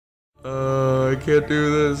I can't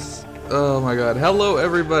do this. Oh my god. Hello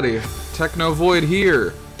everybody. Technovoid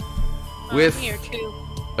here. With I'm here too.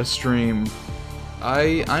 a stream.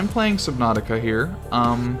 I'm playing Subnautica here.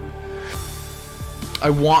 I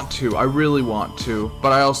really want to,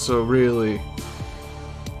 but I also really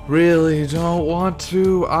don't want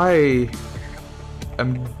to. I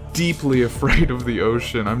am deeply afraid of the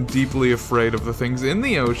ocean. I'm deeply afraid of the things in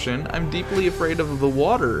the ocean. I'm deeply afraid of the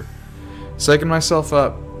water. Psyching myself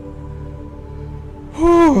up.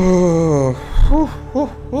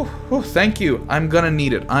 Thank you. I'm gonna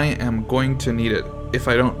need it. I am going to need it if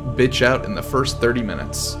I don't bitch out in the first 30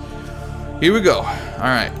 minutes. Here we go.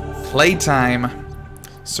 Alright. Playtime.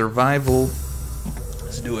 Survival.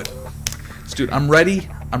 Let's do it. Let's do it. I'm ready.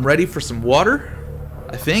 I'm ready for some water.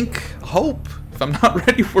 I think. Hope. If I'm not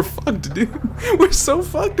ready, we're fucked, dude. We're so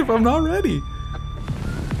fucked if I'm not ready.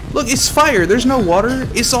 Look, it's fire. There's no water.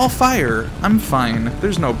 It's all fire. I'm fine.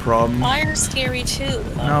 There's no problem. Fire's scary too.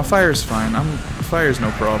 No, fire's fine. Fire's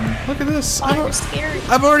no problem. Look at this. Fire's scary.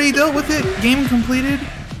 I've already dealt with it. Game completed.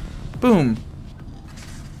 Boom.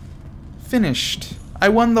 Finished. I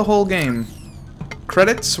won the whole game.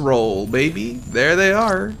 Credits roll, baby. There they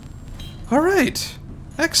are. Alright.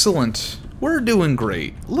 Excellent. We're doing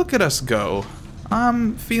great. Look at us go.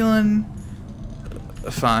 I'm feeling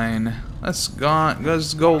fine. Let's go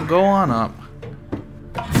on up.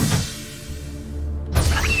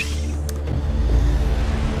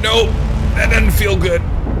 Nope, that didn't feel good.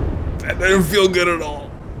 That didn't feel good at all.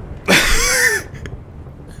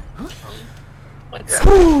 What's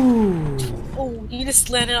Oh, you just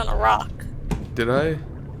landed on a rock. Did I?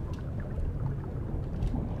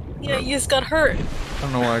 Yeah, you just got hurt. I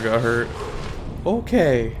don't know why I got hurt.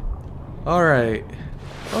 Okay. Alright.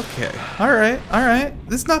 Okay. Alright.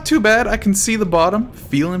 It's not too bad. I can see the bottom.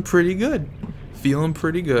 Feeling pretty good. Feeling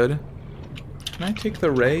pretty good. Can I take the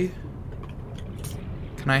ray?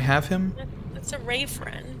 Can I have him? That's a Ray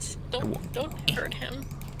friend. Don't hurt him.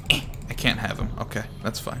 I can't have him. Okay,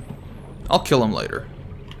 that's fine. I'll kill him later.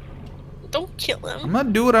 Don't kill I'm him.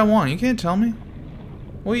 gonna do what I want. You can't tell me.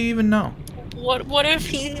 What do you even know? What if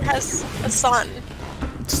he has a son?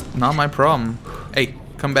 It's not my problem. Hey,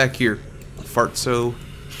 come back here. Fartso.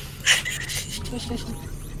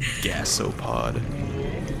 Gasopod.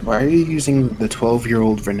 Why are you using the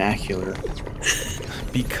 12-year-old vernacular?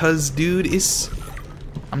 Because, dude,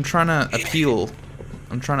 I'm trying to appeal.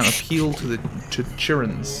 I'm trying to appeal to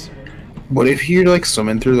childrens. What if you're like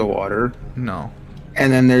swimming through the water No.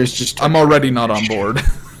 and then there's just I'm already not on board.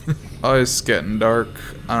 Oh, it's getting dark.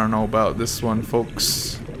 I don't know about this one,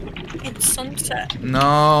 folks. It's sunset.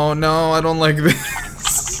 No, I don't like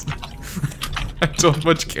this. I don't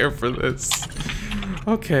much care for this.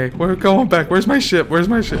 Okay, we're going back. Where's my ship?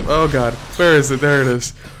 Oh god. Where is it? There it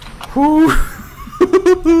is. Whoo.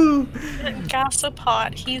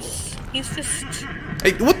 Gasopod, he's just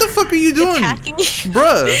Hey, what the fuck are you doing? attacking you.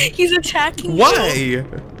 Bruh. He's attacking you. Why?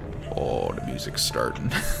 Oh, the music's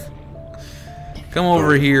starting. Come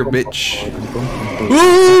over here, bitch.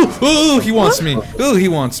 Ooh, he wants me. Ooh, he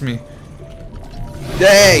wants me.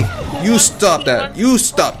 Hey, you stop that. You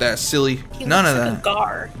stop that, silly. None of that.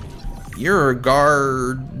 Gar. You're a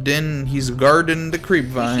garden. He's guarding the creep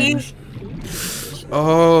vine.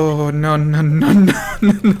 Oh, no.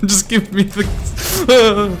 Just give me the...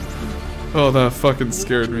 Oh, that fucking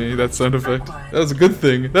scared me, that sound effect. That was a good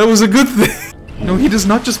thing. That was a good thing. No, he does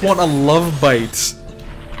not just want a love bite.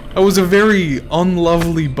 That was a very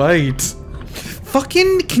unlovely bite.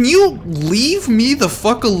 Fucking, can you leave me the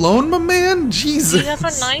fuck alone, my man? Jesus. Do you have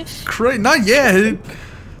a knife? Not yet.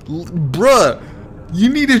 Bruh, you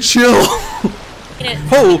need to chill.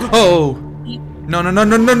 Oh. No.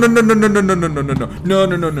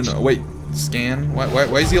 Wait, scan?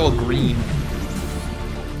 Why is he all green?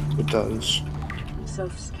 It does.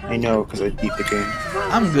 I know, because I beat the game.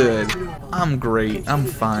 I'm good. I'm great. I'm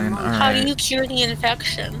fine. All How do right. you cure the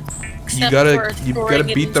infection? You gotta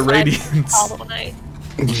beat the radiance.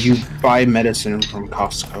 You buy medicine from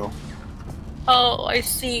Costco. Oh, I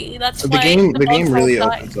see. That's The why game bugs really all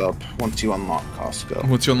die. opens up once you unlock Costco.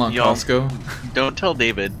 Once you unlock Yo. Costco. Don't tell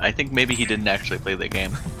David. I think maybe he didn't actually play the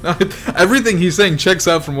game. Everything he's saying checks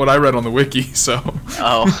out from what I read on the wiki, so.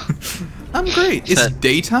 Oh. I'm great. It's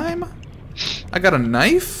daytime. I got a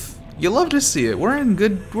knife. You love to see it. We're in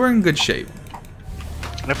good shape.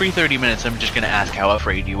 Every 30 minutes, I'm just gonna ask how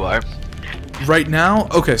afraid you are. Right now,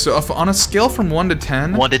 okay. So if, on a scale from 1 to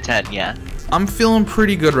 10, 1 to 10, yeah. I'm feeling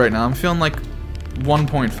pretty good right now. I'm feeling like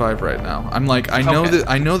 1.5 right now. I'm like, I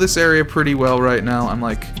know this area pretty well right now. I'm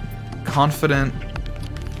like confident.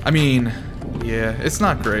 I mean, yeah, it's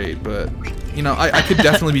not great, but you know, I could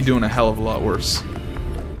definitely be doing a hell of a lot worse.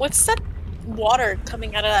 What's that water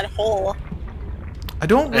coming out of that hole? I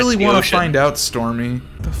don't That's really the want to ocean. find out, Stormy.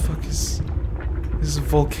 What the fuck is... This is a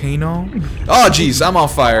volcano? Oh, jeez, I'm on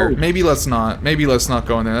fire. Maybe let's not. Maybe let's not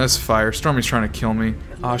go in there. That's fire. Stormy's trying to kill me.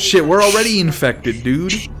 Oh shit, we're already infected,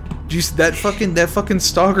 dude. Jeez, that fucking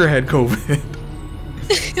stalker had COVID.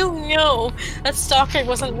 Oh no, that stalker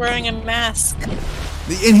wasn't wearing a mask.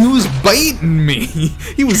 And he was biting me.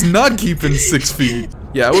 He was not keeping 6 feet.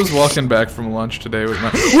 Yeah, I was walking back from lunch today with my...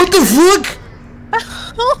 What the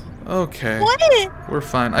fuck? Okay. What? We're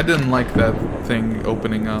fine. I didn't like that thing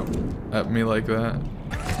opening up at me like that.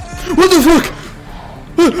 What the fuck?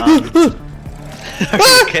 Are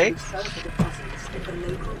you okay?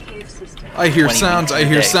 I hear sounds, I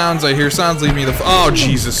hear sounds, I hear sounds, leave me the oh,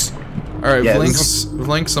 Jesus. Alright, Yeah,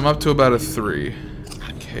 Blinks, I'm up to about a 3.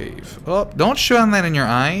 Cave. Oh, don't shine that in your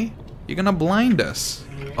eye. You're gonna blind us.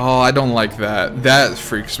 Oh, I don't like that. That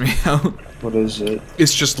freaks me out. What is it?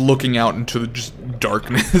 It's just looking out into the just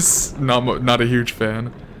darkness. Not a huge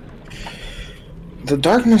fan. The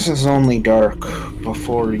darkness is only dark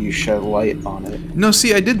before you shed light on it. No,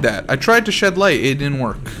 see, I did that. I tried to shed light. It didn't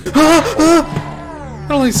work. I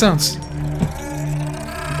don't like sounds.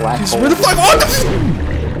 Black Jeez, hole. where the fuck?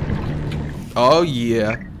 Oh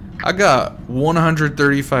yeah, I got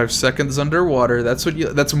 135 seconds underwater. That's what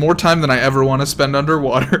you. That's more time than I ever want to spend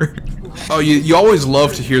underwater. Oh, you always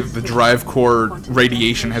love to hear that the drive core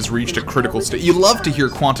radiation has reached a critical state. You love to hear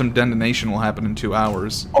quantum detonation will happen in 2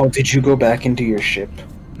 hours. Oh, did you go back into your ship?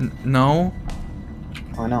 No,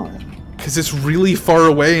 Why not? because it's really far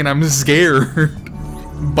away and I'm scared.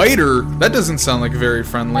 Biter? That doesn't sound like very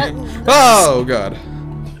friendly. Oh god.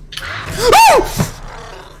 Oh!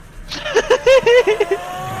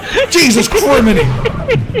 Jesus criminy!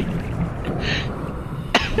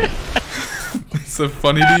 Is that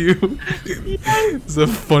funny to you? Is that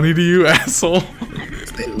funny to you, asshole?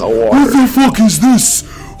 In the water. What the fuck is this?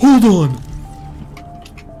 Hold on.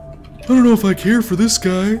 I don't know if I care for this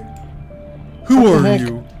guy. Who What the are heck?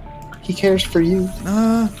 you? He cares for you.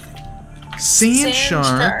 Sand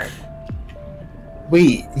shark.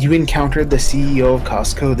 Wait, you encountered the CEO of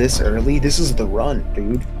Costco this early? This is the run,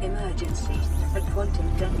 dude. Emergency. A quantum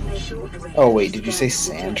detonation. Oh wait, did you say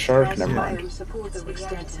sand shark? Never mind.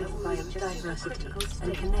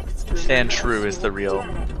 Sand shrew is the real.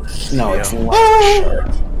 No, it's Yeah.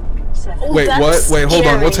 land shark. Oh, Wait, what? that's Wait, hold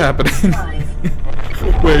on. What's scary. happening?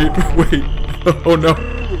 wait. Oh no.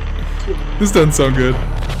 This doesn't sound good.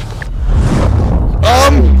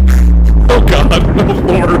 Oh god, oh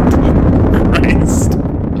lord. Christ.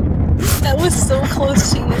 That was so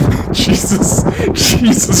close to you. Jesus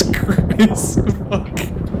Christ. Fuck.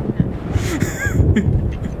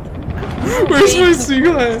 Where's my sea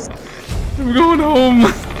glass? I'm going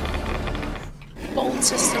home. Bolt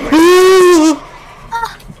system.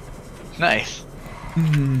 Nice.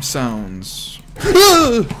 Sounds.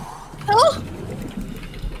 Oh,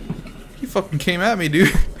 He fucking came at me,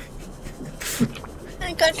 dude.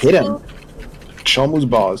 I got Hit him. spooked. Show him who's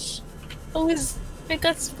boss. I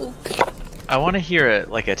got spooked. I want to hear it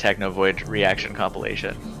like a Technovoid reaction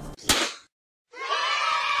compilation.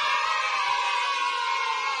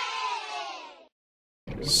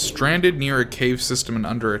 Stranded near a cave system and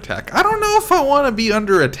under attack. I don't know if I want to be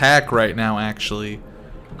under attack right now, actually.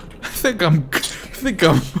 I think I'm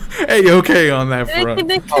A-okay on that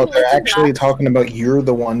front. Oh, they're actually talking about you're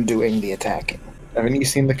the one doing the attacking. Haven't you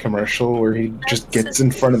seen the commercial where he just gets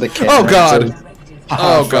in front of the camera? Oh god! and says,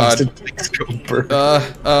 Oh god. Scoper. Is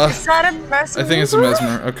that a mesmer? I think it's a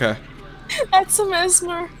mesmer. Okay. That's a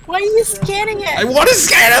mesmer. Why are you scanning it? I want to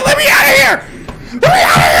scan it! Let me out of here! Let me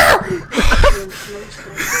out of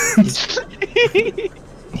here!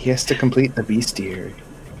 He has to complete the bestiary.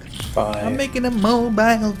 I'm making a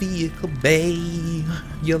mobile vehicle, babe.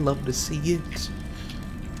 You'll love to see it.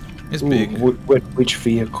 It's big. Which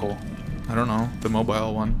vehicle? I don't know. The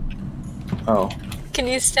mobile one. Oh. Can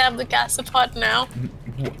you stab the gasopod now?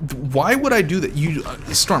 Why would I do that? You,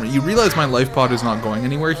 Stormy, you realize my life pod is not going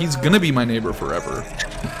anywhere? He's gonna be my neighbor forever.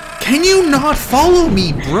 Can you not follow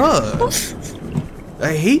me, bruh?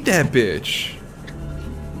 I hate that bitch.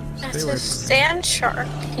 That's a sand shark.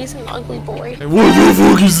 He's an ugly boy. Hey, what the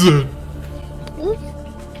fuck is that?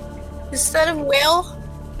 Is that a whale?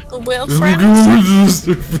 A whale Let friend? me go.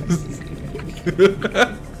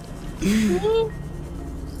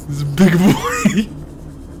 This big boy.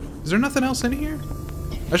 Is there nothing else in here?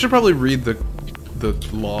 I should probably read the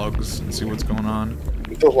logs and see what's going on.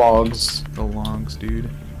 The logs. The logs, dude.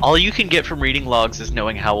 All you can get from reading logs is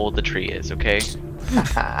knowing how old the tree is, okay?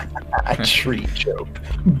 A tree joke.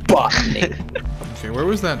 Botany. Okay, where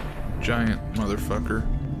was that giant motherfucker?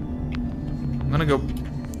 I'm gonna go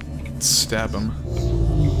stab him.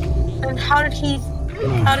 And how did he...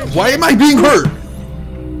 Why am I being hurt?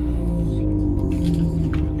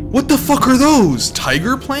 What the fuck are those?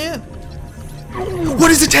 Tiger plant?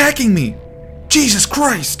 What is attacking me? Jesus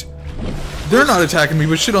Christ! They're not attacking me,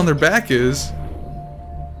 but shit on their back is.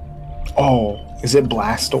 Oh, is it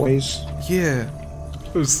Blastoise? Yeah.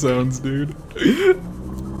 Those sounds, dude.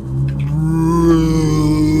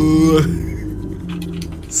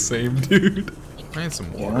 Same, dude. I need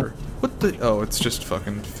some water. What the? Oh, it's just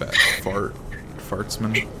fucking fat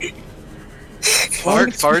fartsman.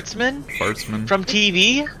 Fartsman? Fartsman. From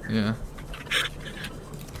TV? Yeah.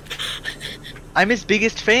 I'm his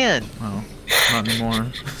biggest fan. Well, not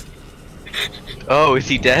anymore. Oh, is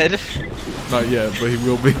he dead? Not yet, but he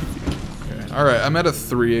will be. Okay. All right, I'm at a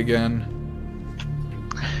 3 again.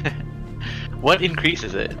 What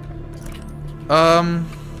increases it?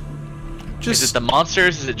 Just. Is it the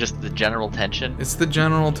monsters? Is it just the general tension? It's the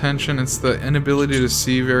general tension. It's the inability to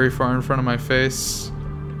see very far in front of my face.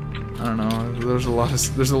 I don't know. There's a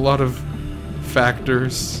lot of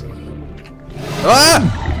factors. Ah!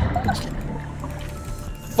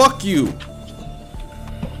 Fuck you!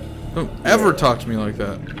 Don't ever talk to me like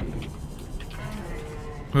that.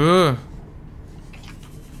 Ugh.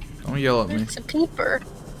 Don't yell at me. It's a peeper.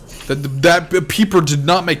 That peeper did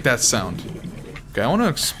not make that sound. Okay, I want to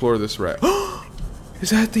explore this rat. Is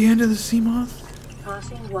that the end of the sea moth?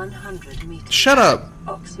 Passing 100 meters. Shut up!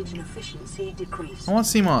 Oxygen efficiency decreased. I want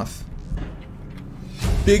sea moth.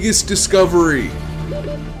 Biggest discovery.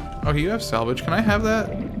 Oh, you have salvage. Can I have that?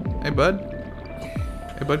 Hey, bud.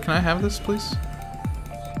 Hey, bud, can I have this, please?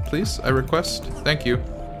 Please, I request. Thank you.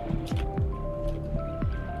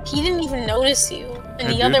 He didn't even notice you. And Yeah,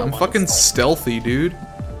 the dude, other I'm ones, fucking like, stealthy, dude.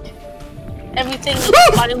 everything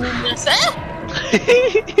body movements.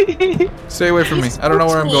 Stay away from me. I don't know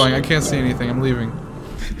where I'm going. I can't see anything. I'm leaving.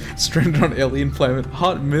 Stranded on alien planet.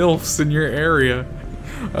 Hot MILFs in your area.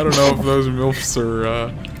 I don't know if those MILFs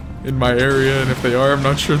are in my area, and if they are, I'm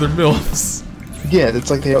not sure they're MILFs. Yeah, it's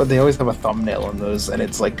like they always have a thumbnail on those, and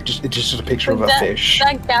it's like just a picture of a fish.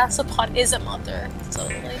 That gasopod is a mother, so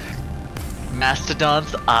like.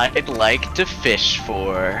 Mastodons I'd like to fish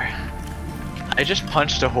for. I just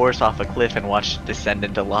punched a horse off a cliff and watched it descend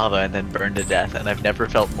into lava and then burn to death, and I've never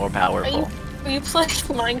felt more powerful. Are you playing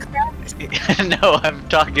Minecraft? No, I'm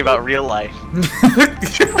talking about real life.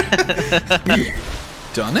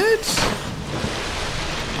 Done it?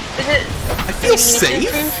 Is it? I feel safe.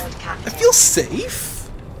 Proof? I feel safe.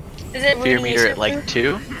 Is it Fear meter at like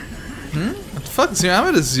radiation 2. What the fuck? See, I'm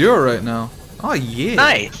at a 0 right now. Oh yeah.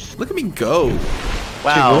 Nice. Look at me go.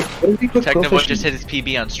 Wow. What did you put Technovoid Quillfish just in? hit his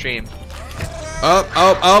PB on stream.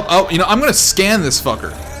 Oh. You know, I'm gonna scan this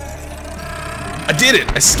fucker. I did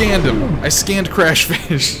it. I scanned him. I scanned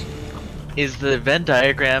Crashfish. Is the Venn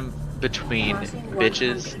diagram between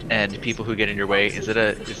bitches and people who get in your way, is it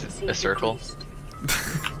a circle?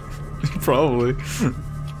 Probably.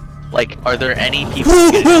 Like, are there any people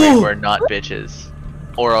who get in your way who are not bitches?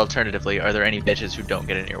 Or alternatively, are there any bitches who don't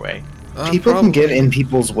get in your way? People can get in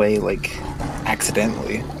people's way, like,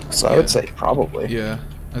 accidentally. So I would say probably. Yeah,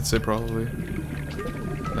 I'd say probably.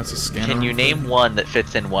 That's a scanner. Can you name one that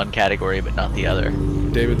fits in one category but not the other?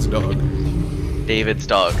 David's dog. David's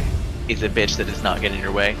dog is a bitch that does not get in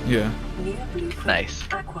your way. Yeah. Nice.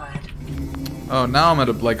 Acquired. Oh, now I'm at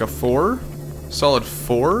a 4? Solid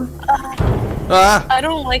 4? Ah! I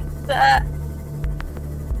don't like that.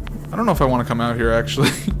 I don't know if I want to come out here, actually.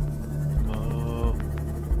 Oh.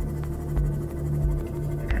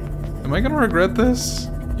 Am I gonna regret this?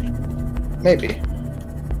 Maybe.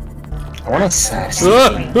 I want to sass.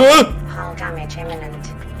 Hull damage imminent.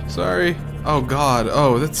 Sorry. Oh god.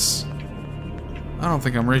 Oh, that's... I don't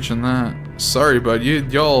think I'm reaching that. Sorry, bud.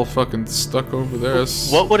 Y'all fucking stuck over there.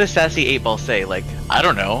 What would a sassy 8-ball say? Like, I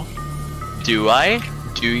don't know. Do I?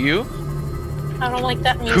 Do you? I don't like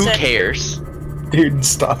that music. Who cares? Dude,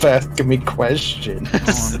 stop asking me questions. I don't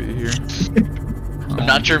want to be here. I'm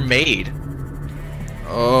not your maid.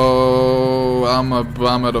 Oh, I'm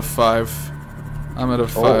at a 5. I'm at a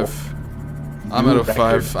 5. I'm at a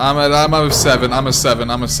 5. I'm a 7. I'm a 7.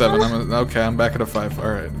 I'm a 7. Okay, I'm back at a 5.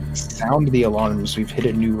 All right. Sound the alarms. We've hit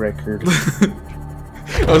a new record.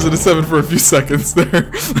 I was at a 7 for a few seconds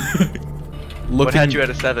there. What had you at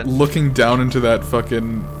a 7? Looking down into that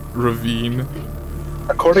fucking ravine.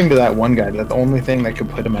 According to that one guy, that the only thing that could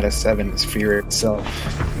put him at a 7 is fear itself.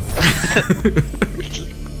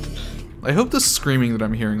 I hope the screaming that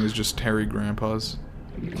I'm hearing is just hairy grandpas.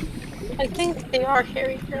 I think they are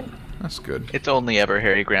hairy grandpa. That's good. It's only ever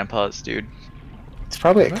hairy grandpas, dude. It's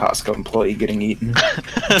probably a Costco employee getting eaten.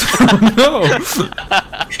 Oh, no!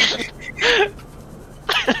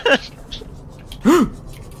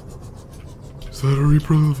 Is that a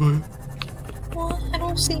Reaper Leviathan? What? I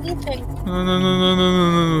don't see anything. No, no, no, no, no,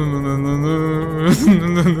 no, no,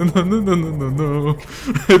 no, no, no, no, no.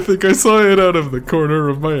 I think I saw it out of the corner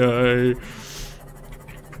of my eye.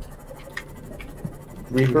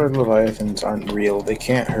 Reaper Leviathans aren't real. They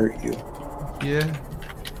can't hurt you. Yeah.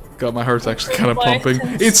 God, my heart's actually kind of pumping.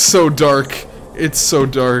 It's so dark. It's so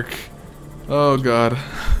dark. Oh God.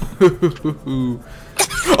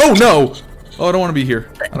 Oh no! Oh, I don't want to be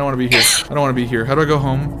here. I don't want to be here. I don't want to be here. How do I go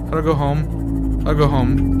home? How do I go home? I'll go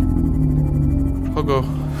home. I'll go.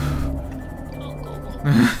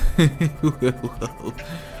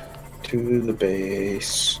 To the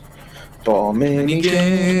base. Ball mini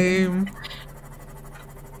Game.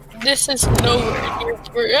 This is nowhere near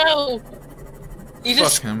bro. You Fuck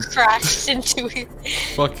just him. crashed into it.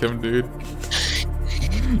 Fuck him, dude.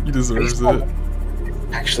 He deserves it.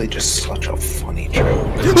 Actually, just such a funny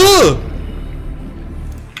joke.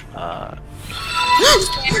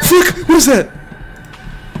 Fuck! What is that?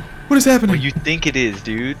 What is happening? What do you think it is,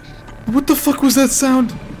 dude? What the fuck was that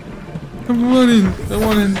sound? I'm running. I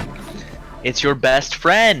want in. It's your best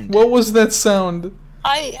friend. What was that sound?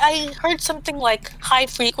 I heard something like high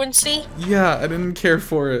frequency. Yeah, I didn't care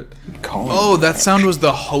for it. Calling Oh, that sound was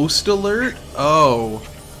the host alert? Oh.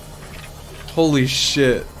 Holy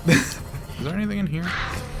shit. Is there anything in here?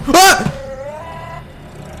 Ah!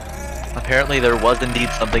 Apparently there was indeed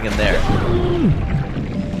something in there.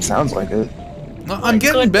 Sounds like it. No, I'm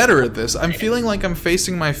getting better at this. I'm feeling like I'm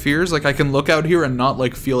facing my fears. Like I can look out here and not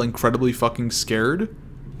like feel incredibly fucking scared.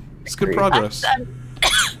 It's good progress.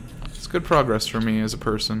 It's good progress for me as a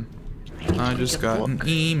person. I just got an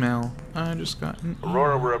email. I just got an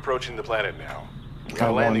Aurora, we're approaching the planet now. We got I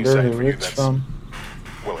a landing wonder site who for you it's that's... from.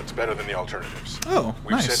 Well, it's better than the alternatives. Oh,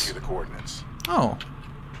 We've nice. sent you the coordinates. Oh.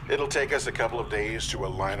 It'll take us a couple of days to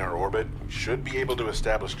align our orbit. We should be able to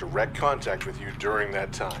establish direct contact with you during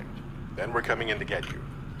that time. Then we're coming in to get you.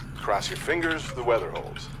 Cross your fingers for the weather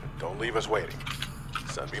holds. Don't leave us waiting.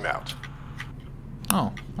 Sunbeam out.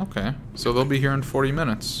 Oh, okay. So they'll be here in 40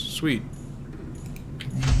 minutes. Sweet.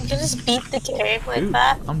 You just beat the game like Dude,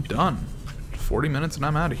 that. I'm done. 40 minutes and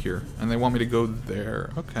I'm out of here. And they want me to go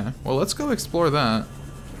there. Okay. Well, let's go explore that.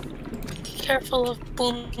 Careful of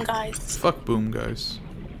boom guys. Fuck boom, guys.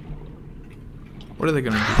 What are they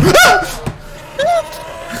gonna do?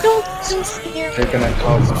 Don't scare They're gonna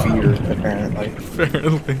cause fear, apparently.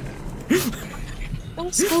 Apparently.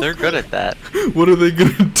 They're good at that. What are they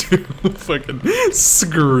gonna do? Fucking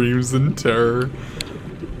screams in terror.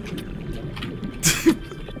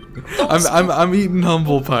 I'm eating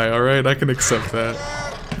humble pie, alright? I can accept that.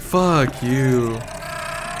 Fuck you.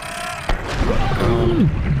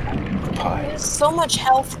 There's so much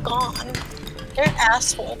health gone. You're an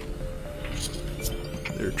asshole.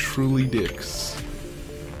 They're truly dicks.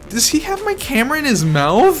 Does he have my camera in his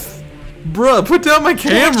mouth? Bruh, put down my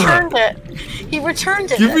camera! He returned it. He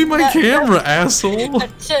returned it. Give me my That- camera, asshole! A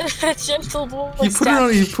gentle boy. He put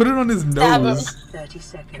it on his Stab him. nose. 30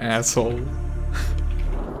 seconds. Asshole.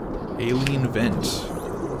 Alien vent.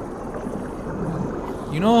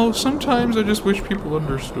 You know, sometimes I just wish people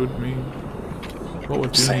understood me. What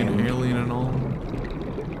with being an Same. alien and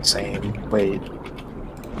all. Same. Wait.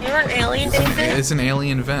 You're an alien, David? It's an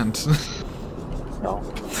alien vent. No.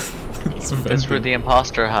 It's a That's where vent. the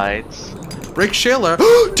imposter hides. Break Shaler.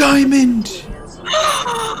 Diamond!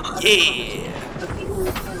 Yeah!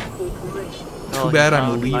 Too bad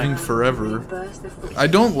I'm leaving forever. I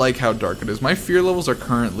don't like how dark it is. My fear levels are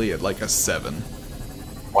currently at like a 7.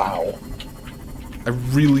 Wow. I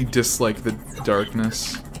really dislike the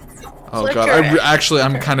darkness. Oh Flicker god, it. actually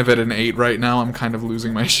I'm kind of at an 8 right now. I'm kind of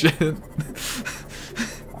losing my shit.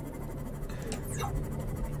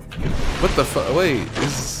 What the fuck? Wait,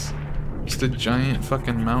 is just a giant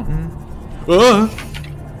fucking mountain? Ah!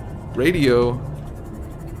 Radio.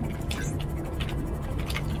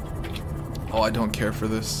 Oh, I don't care for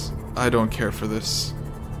this. I don't care for this.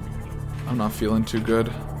 I'm not feeling too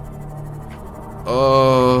good.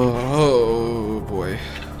 Oh boy.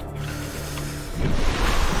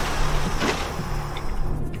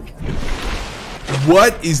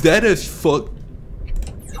 What is that a fuck?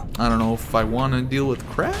 I don't know if I want to deal with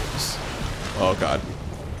crabs. Oh god.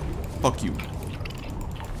 Fuck you.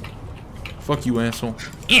 Fuck you, asshole.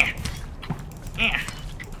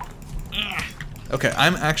 Okay,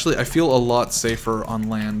 I feel a lot safer on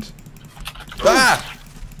land. Ah!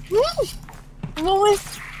 No,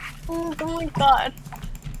 oh my god.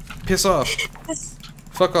 Piss off. This,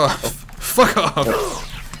 Fuck off. Fuck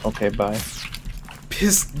off. Okay, bye.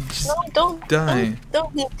 Piss. Just no, don't die.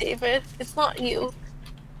 Don't leave, David. It's not you.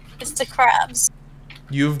 It's the crabs.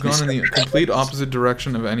 You've gone in the complete opposite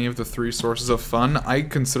direction of any of the 3 sources of fun. I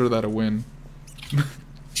consider that a win.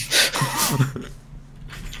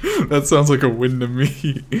 That sounds like a win to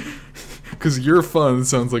me. Because your fun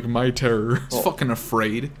sounds like my terror. I'm fucking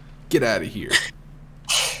afraid. Get out of here.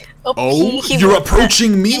 Oh, you're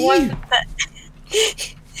approaching me?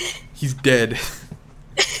 He's dead.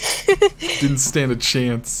 Didn't stand a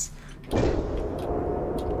chance.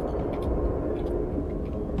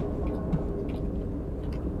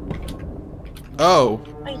 Oh,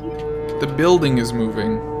 the building is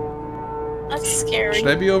moving. That's scary. Should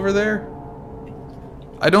I be over there?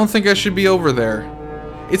 I don't think I should be over there.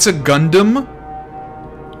 It's a Gundam?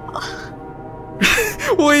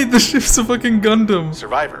 Wait, the ship's a fucking Gundam.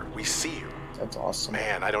 Survivor, we see you. That's awesome.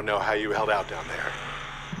 Man, I don't know how you held out down there.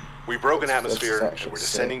 We broke an atmosphere and actually we're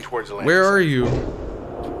descending towards the land. Where are you?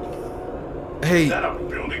 Hey. Is that a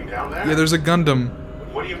building down there? Yeah, there's a Gundam.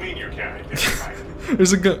 What do you mean you can't identify it?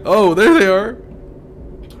 There's a gun. Oh, there they are.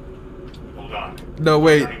 Hold on. No,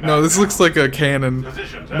 wait. No, this looks like a cannon.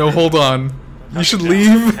 Positions, No, hold on. You should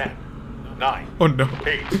leave. 10, 9, Oh no.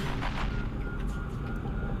 8.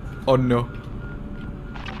 Oh no.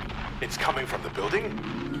 It's coming from the building?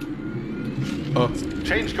 Oh.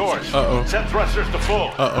 Change course. Uh-oh. Set thrusters to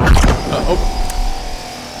full. Uh-oh.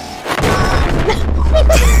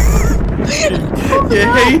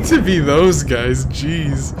 You hate to be those guys,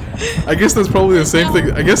 jeez. I guess that's probably the same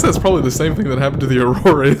thing. I guess that's probably the same thing that happened to the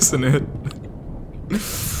Aurora, isn't it?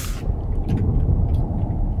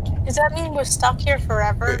 Does that mean we're stuck here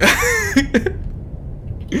forever?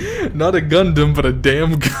 Not a Gundam, but a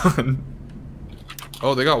damn gun.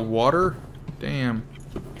 Oh, they got water? Damn.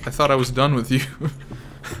 I thought I was done with you.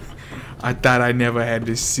 I thought I never had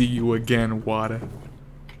to see you again, water.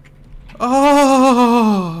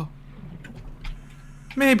 Oh!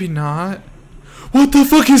 Maybe not. What the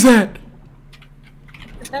fuck is that?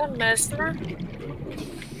 Is that a mesmer?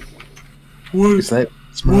 What? Is that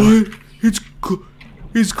What?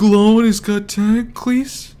 It's glowing. It's got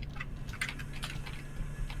tentacles.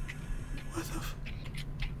 What the?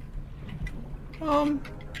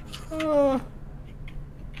 No.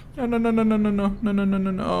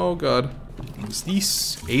 Oh god. What's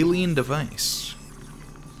this alien device?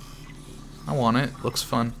 I want it. Looks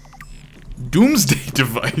fun. Doomsday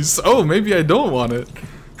device. Oh, maybe I don't want it.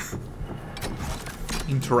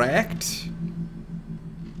 Interact.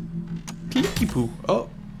 Tiki poo. Oh.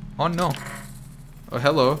 Oh no. Oh,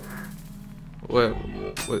 hello. What?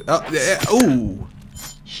 Oh, yeah. Ooh.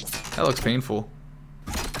 That looks painful.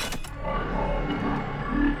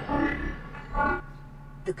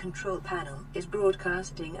 The control panel is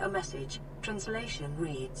broadcasting a message. Translation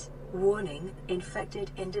reads, "Warning,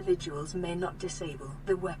 infected individuals may not disable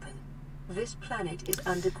the weapon. This planet is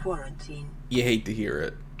under quarantine." You hate to hear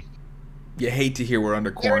it. You hate to hear we're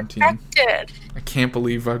under You're quarantine. infected. I can't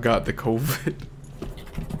believe I got the COVID.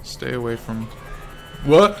 Stay away from...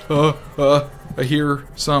 What? I hear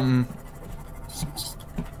something.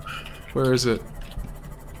 Where is it?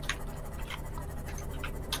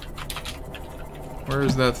 Where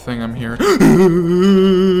is that thing I'm hearing?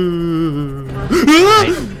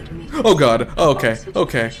 Oh god. Okay.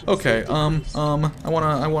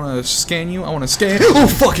 I wanna scan you. I wanna scan. Oh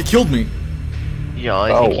fuck! It killed me. Yo,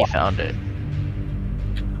 I think he found it.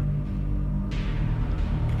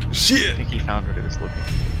 I Shit. think he found what it was looking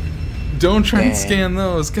for. Don't try and scan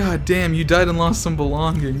those. God damn, you died and lost some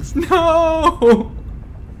belongings. No.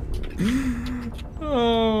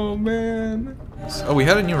 Oh man. Oh, we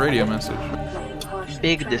had a new radio message.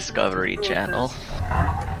 Big Discovery Channel.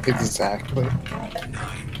 exactly? 9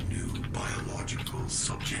 new biological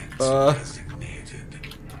subjects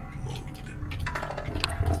designated. Mode.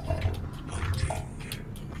 Hunting.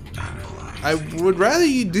 Analyze. I would rather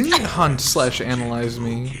you didn't hunt/analyze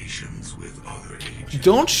me. Locations with other agents.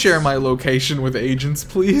 Don't share my location with agents,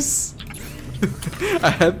 please.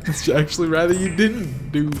 I'd actually rather you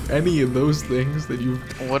didn't do any of those things that you...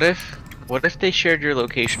 What if they shared your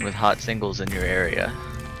location with hot singles in your area?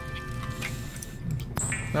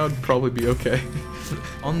 That would probably be okay.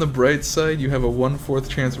 On the bright side, you have a 1/4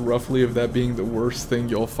 chance roughly of that being the worst thing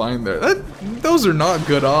you'll find there. Those are not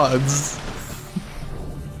good odds.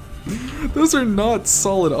 Those are not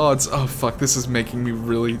solid odds. Oh fuck, this is making me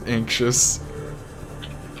really anxious.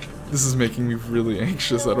 This is making me really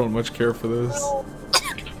anxious. I don't much care for this.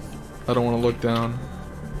 I don't want to look down.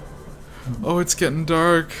 Oh, it's getting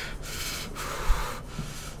dark.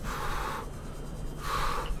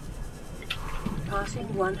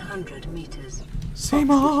 Passing 100 meters.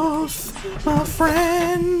 Seamoth, my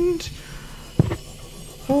friend.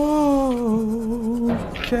 Oh,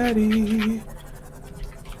 daddy.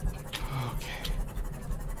 Okay.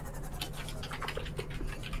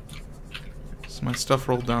 So my stuff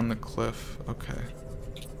rolled down the cliff. Okay.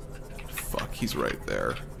 Fuck, he's right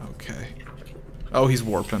there. Okay. Oh, he's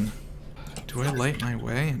warping. Do I light my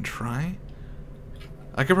way and try?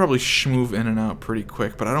 I could probably move in and out pretty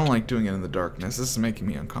quick, but I don't like doing it in the darkness. This is making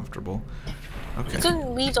me uncomfortable. Okay. You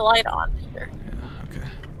can leave the light on here. Yeah, okay.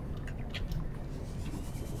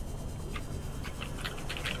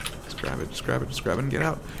 Just grab it, just grab it, just grab it and get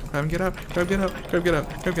out. Grab and get out, grab, get out, grab, get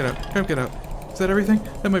out, grab, get out, grab, get out. Is that everything?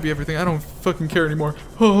 That might be everything. I don't fucking care anymore.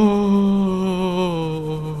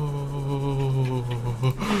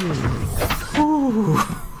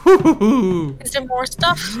 Is there more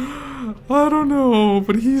stuff? I don't know,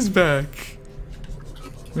 but he's back.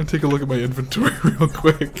 I'm gonna take a look at my inventory real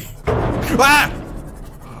quick. Ah!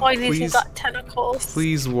 Why did you Please. got tentacles?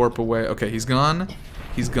 Please warp away. Okay, he's gone.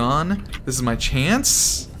 He's gone. This is my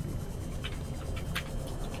chance.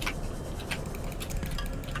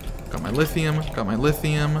 Got my lithium. Got my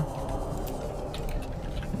lithium.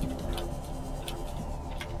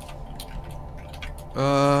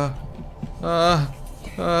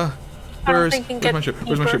 Where's my ship?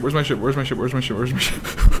 Where's my ship? Where's my ship? Where's my ship? Where's my ship? Where's my ship?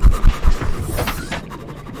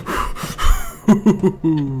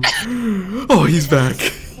 Oh, he's back.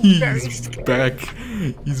 He's back.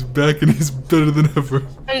 He's back and he's better than ever.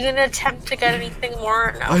 Are you gonna attempt to get anything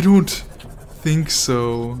more or no? I don't think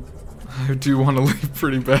so. I do want to leave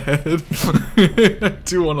pretty bad. I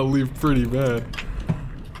do want to leave pretty bad.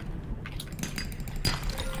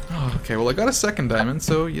 Oh, okay, well I got a second diamond,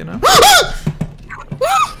 so you know.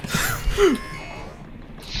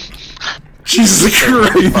 Jesus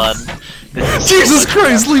Christ! Jesus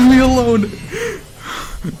Christ, leave me alone!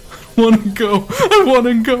 I wanna go. I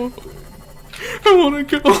wanna go. I wanna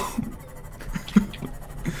go.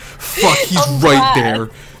 Fuck, he's right there.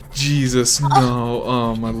 Jesus, no.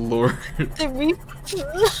 Oh my lord. Oh,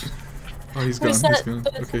 he's gone. He's gone.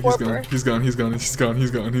 Okay, he's gone. He's gone. He's gone. He's gone.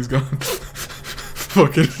 He's gone. He's gone.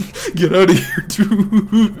 Fucking get out of here,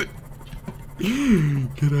 dude.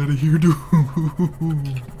 Get out of here, dude.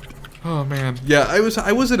 Oh man, yeah, I was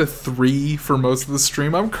at a 3 for most of the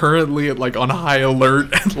stream. I'm currently at like on high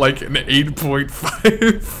alert at like an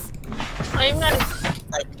 8.5. I'm at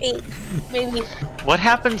like 8, maybe. What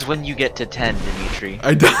happens when you get to 10, Dimitri?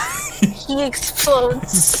 I die. He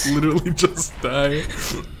explodes. Literally just die.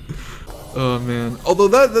 Oh man. Although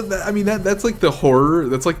that I mean that's like the horror.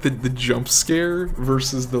 That's like the jump scare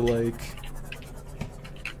versus the like.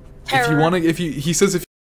 Terror. If you want to, he says if.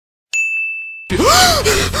 No!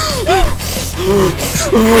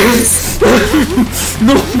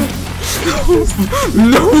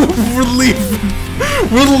 No! We're leaving!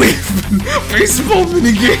 We're leaving! Baseball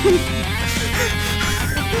minigame!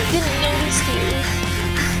 Didn't notice you.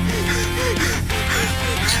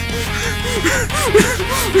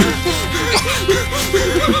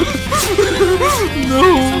 No!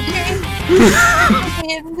 I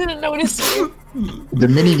didn't notice you. The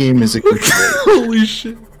minigame is a good trick. Holy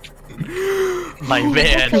shit. My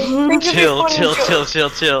man. Chill.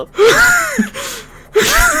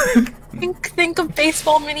 Think of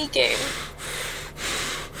baseball minigame.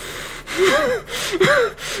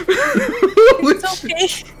 It's okay.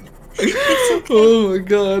 It's okay. Oh my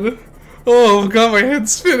god. Oh god, my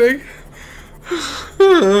head's spinning.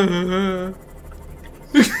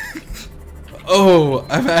 Oh,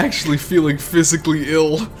 I'm actually feeling physically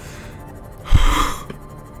ill.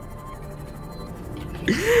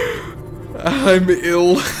 I'm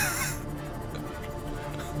ill.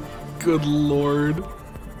 Good lord.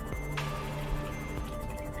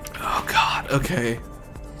 Oh god, okay.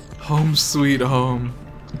 Home sweet home.